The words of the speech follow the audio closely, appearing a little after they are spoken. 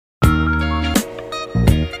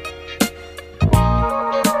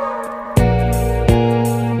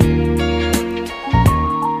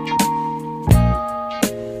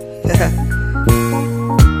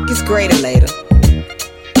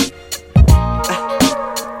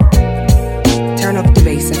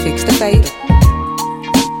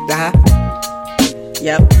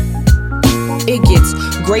It gets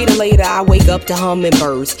greater later, I wake up to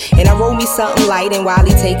hummingbirds. And I roll me something light and while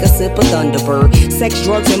he take a sip of Thunderbird. Sex,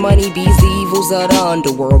 drugs, and money bees, the evils of the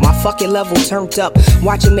underworld. My fucking level turned up,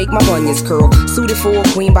 watch it make my bunions curl. Suited for a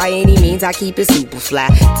queen by any means, I keep it super fly.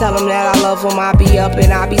 Tell them that I love them, I be up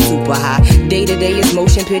and I be super high. Day to day is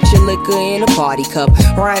motion picture liquor in a party cup.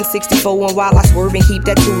 Ryan 64 and while I swerve and keep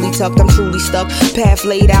that truly tucked, I'm truly stuck. Path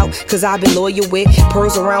laid out, cause I've been loyal with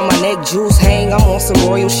pearls around my neck, jewels hang, I'm on some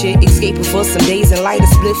royal shit. Escaping for some days and light a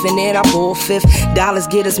spliff and then I pour a fifth. Dollars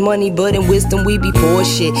get us money, but in wisdom we be poor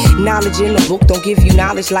as shit. Knowledge in the book don't give you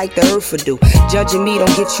knowledge like the earth would do. Judging me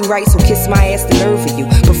don't get you right, so kiss my ass the nerve of you.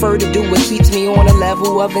 Prefer to do what keeps me on a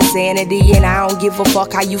level of insanity, and I don't give a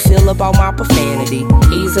fuck how you feel about my profanity.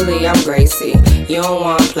 Easily I'm Gracie, you don't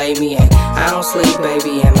wanna play me and I don't sleep,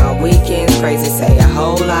 baby, and my weekends crazy. Say a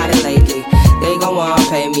whole lot of lately. They gon' wanna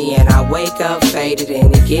pay me and I wake up faded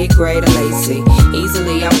and it get greater lazy.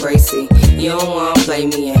 Easily I'm Gracie, you don't wanna play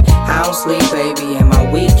me and I don't sleep, baby, and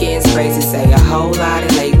my weekends crazy. Say a whole lot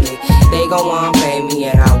of lately. They gon' wanna pay me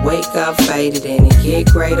and I wake up faded and it get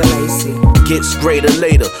greater lazy. Gets greater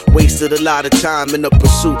later, wasted a lot of time in the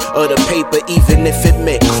pursuit of the paper, even if it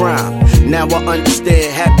meant crime. Now I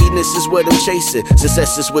understand happiness is what I'm chasing.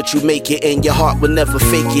 Success is what you make it, and your heart will never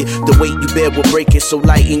fake it. The weight you bear will break it, so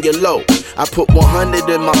lighten your load. I put 100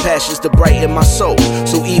 in my passions to brighten my soul.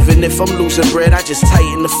 So even if I'm losing bread, I just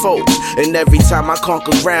tighten the folds. And every time I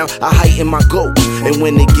conquer ground, I heighten my goals. And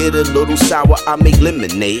when they get a little sour, I make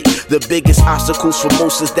lemonade. The biggest obstacles for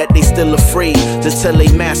most is that they still afraid to tell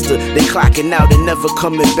they master they clocking out and never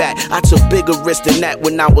coming back. I took bigger risks than that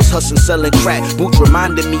when I was hustling, selling crack. Boots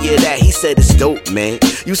reminded me of that, he said it's dope, man.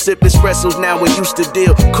 You sip espressos now and used to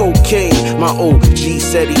deal cocaine. My OG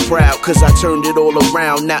said he proud, cause I turned it all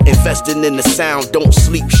around. Now investing in the sound, don't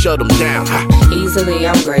sleep, shut them down. Easily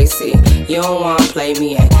I'm Gracie, you don't wanna play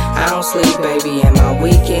me and I don't sleep, baby, and my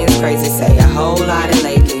weekends crazy. Say a whole lot of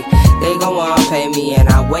lately. They gon' wanna pay me and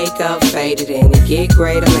I wake up faded and it get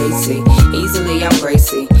greater lazy. Easily I'm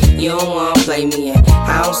Gracie, you don't wanna play me and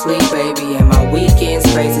I don't sleep, baby, and my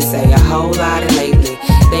weekends crazy. Say a whole lot of lately.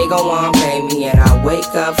 They gon' wanna pay me and I wake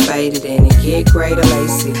up faded and it get greater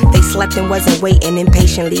lazy. They slept and wasn't waiting,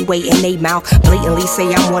 impatiently waiting they mouth. Blatantly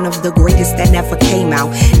say I'm one of the greatest that never came out.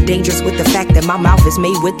 Dangerous with the fact that my mouth is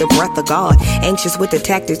made with the breath of God. Anxious with the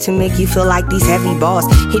tactic to make you feel like these heavy bars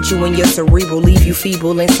hit you in your cerebral, leave you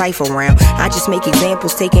feeble and cipher round. I just make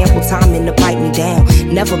examples, take ample time and to pipe me down.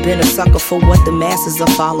 Never been a sucker for what the masses will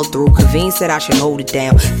follow through. Kaveen said I should hold it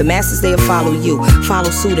down. The masses, they'll follow you.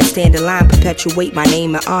 Follow suit and stand in line, perpetuate my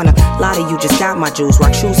name and honor. A lot of you just got my jewels,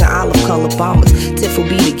 rock shoes and olive color bombers. Tiff will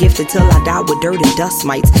be the gift until I die with dirt and dust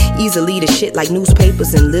mites. Easily the shit like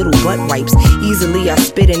newspapers and little butt wipes. Easily I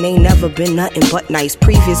spit and ain't never been nothing but nice.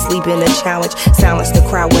 Previously been a challenge, silence the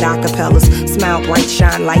crowd with acapellas. Smile bright,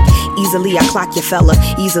 shine like easily I clock your fella.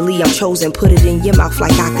 Easily I'm chosen, put it in your mouth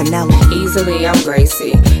like Acanella. Easily I'm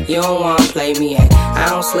Gracie, you don't wanna play me and I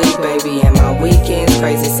don't sleep, baby, and my weekends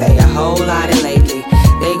crazy. Say a whole lot of lately.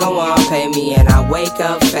 They gon' wanna pay me and I wake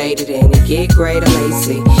up faded and it get greater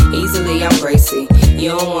lazy. Easily I'm Gracie, you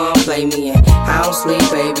don't wanna play me and I don't sleep,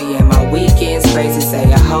 baby, and my weekends crazy.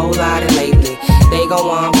 Say a whole lot of lately. They gon'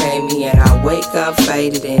 wanna pay me and I wake up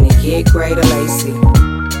faded and it get greater lazy.